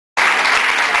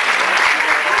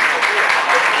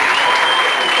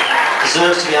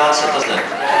deserves to be answered, doesn't it?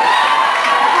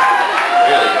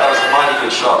 Really, that was a mighty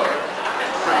good shot.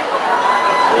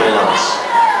 Very nice.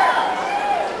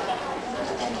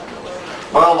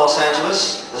 Well, Los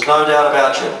Angeles, there's no doubt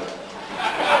about you.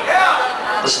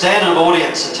 The standard of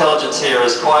audience intelligence here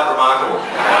is quite remarkable.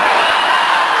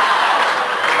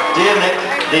 Dear Nick,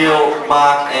 Neil,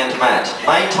 Mark and Matt,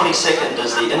 May 22nd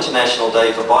is the International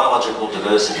Day for Biological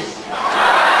Diversity.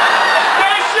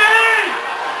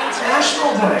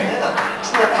 International Day? Yeah,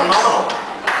 isn't that phenomenal?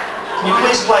 Can you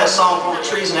please play a song for all the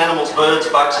trees and animals, birds,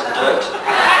 bugs and dirt?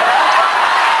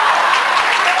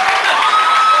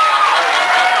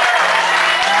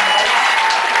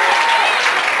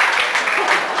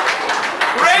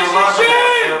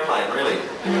 Airplane, really.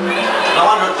 No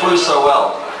wonder it flew so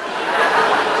well.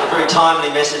 It's a very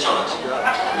timely message on it.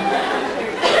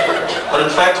 But in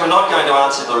fact, we're not going to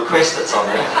answer the request that's on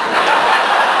there.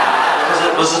 Because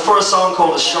it was for a song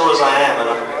called As Sure As I Am, and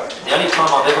the only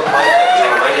time I've ever played that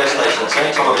on a radio station, it's the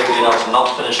only time I've ever been able to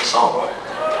not finish a song.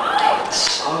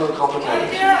 It's so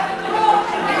complicated.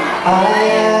 I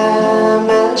am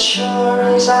as sure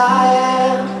as I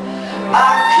am.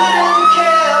 I couldn't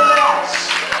care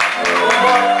less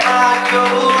what might go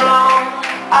wrong.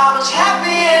 I was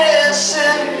happy and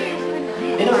innocent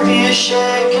in a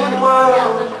fear-shaken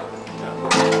world.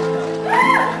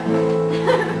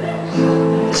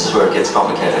 This is where it gets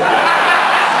complicated. I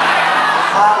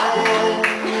am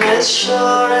as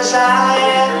sure as I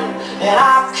am, and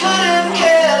I couldn't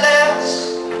care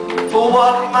less for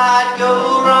what might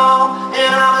go wrong.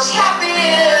 And I was happy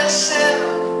and innocent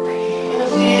in a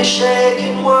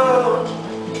fear-shaken world.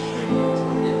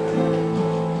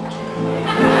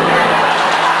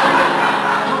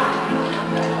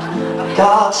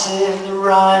 God save the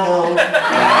rhino. Down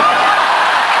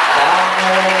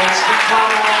there it's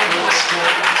becoming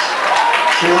extinct.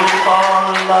 Killed for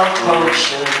a love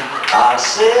potion. I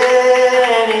said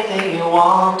anything you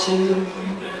want to.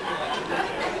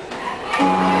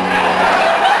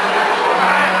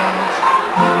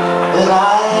 But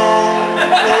I am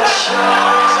as sure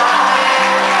as I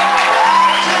am. I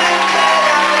couldn't care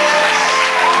less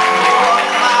what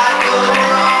might go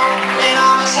wrong. And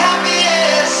I was happy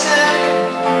as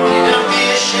in a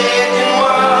fear-shaken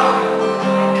world.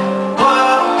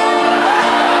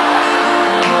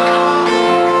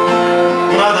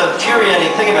 You know, the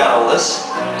infuriating thing about all this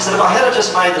is that if I had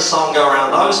just made the song go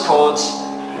around those chords,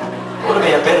 it would have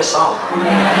been a better song.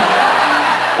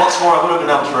 What's more, I would have been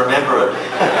able to remember it.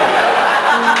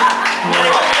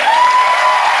 Anyway.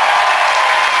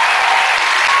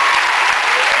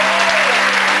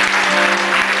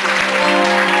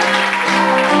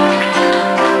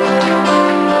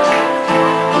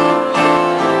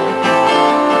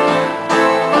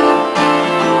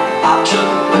 I took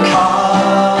the car